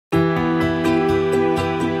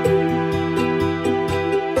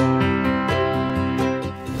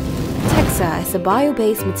is a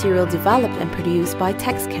bio-based material developed and produced by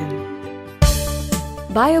Texchem.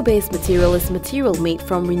 Bio-based material is material made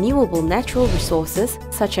from renewable natural resources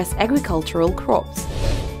such as agricultural crops.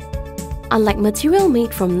 Unlike material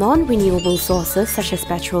made from non-renewable sources such as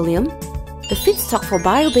petroleum, the feedstock for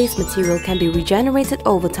bio-based material can be regenerated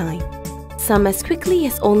over time, some as quickly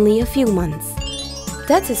as only a few months.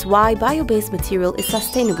 That is why bio-based material is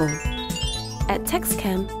sustainable. At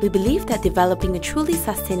Texchem, we believe that developing a truly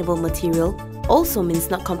sustainable material also means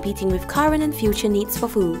not competing with current and future needs for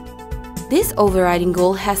food. This overriding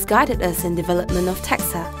goal has guided us in development of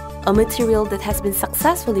TEXa, a material that has been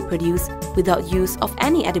successfully produced without use of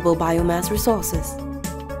any edible biomass resources.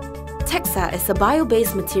 TEXa is a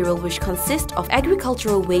bio-based material which consists of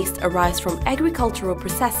agricultural waste arising from agricultural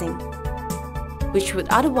processing, which would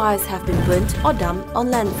otherwise have been burnt or dumped on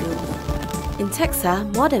landfill. In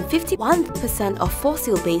TEXa, more than 51% of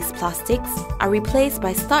fossil-based plastics are replaced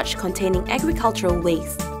by starch-containing agricultural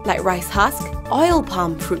waste, like rice husk, oil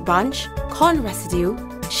palm fruit bunch, corn residue,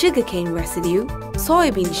 sugarcane residue,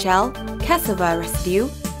 soybean shell, cassava residue,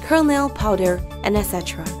 kernel powder, and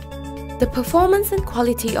etc. The performance and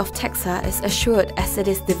quality of TEXa is assured as it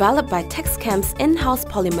is developed by Texchem's in-house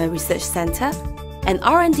Polymer Research Center, an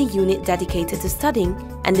R&D unit dedicated to studying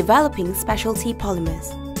and developing specialty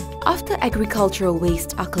polymers. After agricultural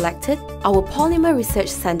waste are collected, our Polymer Research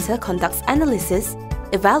Center conducts analysis,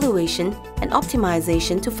 evaluation, and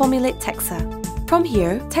optimization to formulate TEXa. From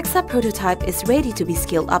here, TEXa prototype is ready to be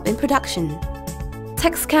scaled up in production.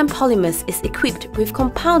 Texchem Polymers is equipped with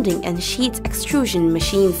compounding and sheet extrusion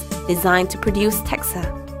machines designed to produce TEXa.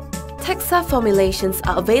 TEXa formulations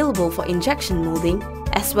are available for injection molding,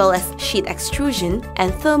 as well as sheet extrusion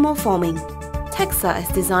and thermoforming. TEXa is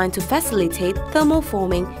designed to facilitate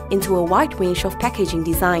thermoforming into a wide range of packaging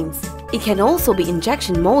designs. It can also be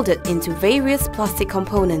injection molded into various plastic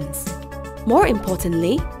components. More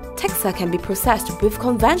importantly, TEXa can be processed with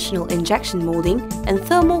conventional injection molding and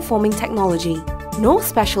thermoforming technology. No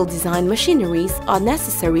special design machineries are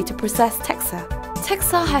necessary to process TEXa.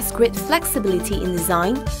 TEXa has great flexibility in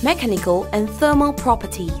design, mechanical and thermal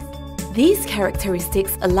properties. These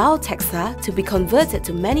characteristics allow TEXa to be converted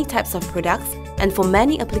to many types of products and for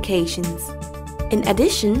many applications. In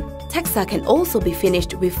addition, TEXa can also be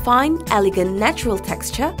finished with fine, elegant, natural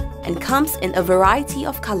texture and comes in a variety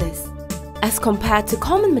of colors. As compared to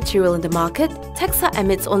common material in the market, TEXa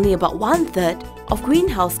emits only about 1/3 of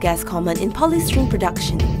greenhouse gas common in polystyrene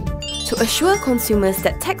production. To assure consumers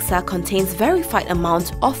that TEXa contains verified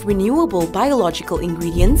amount of renewable biological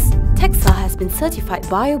ingredients, TEXa has been certified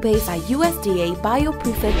bio-based by USDA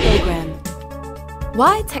Bio-Preferred Program.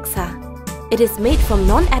 Why TEXa? It is made from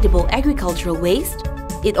non-edible agricultural waste,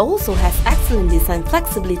 it also has excellent design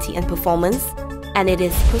flexibility and performance, and it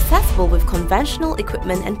is processable with conventional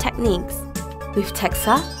equipment and techniques. With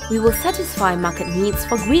TEXa, we will satisfy market needs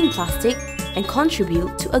for green plastic and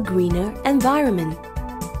contribute to a greener environment.